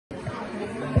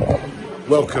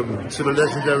Welcome to the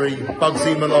legendary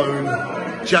Bugsy Malone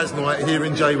Jazz Night here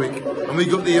in Jaywick. And we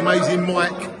got the amazing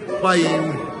Mike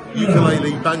playing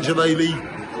ukulele,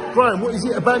 banjolele. Graham, what is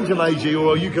it, a banjolele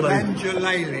or a ukulele?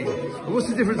 Banjolele. What's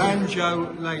the difference?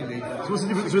 Banjo-lele. So what's the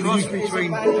difference It's a cross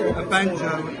between a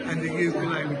banjo and a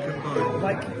ukulele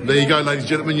combined. There you go, ladies and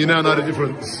gentlemen, you now know the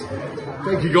difference.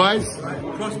 Thank you, guys.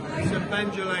 Cross between a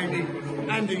banjolele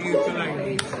and a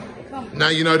ukulele. Now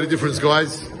you know the difference,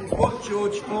 guys. It's what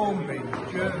George Formby,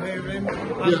 do you ever hear him?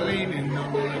 Leaning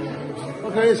on the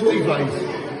Okay, that's what he plays.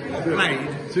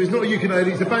 played. So it's not a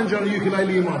ukulele, it's a banjo and a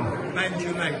ukulele in one.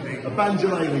 Banjolele. A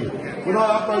banjolele. When I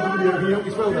upload the video, can you help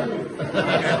me spell that?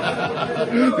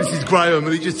 This is Graham,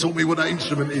 and he just taught me what that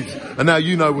instrument is. And now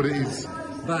you know what it is.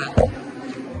 That.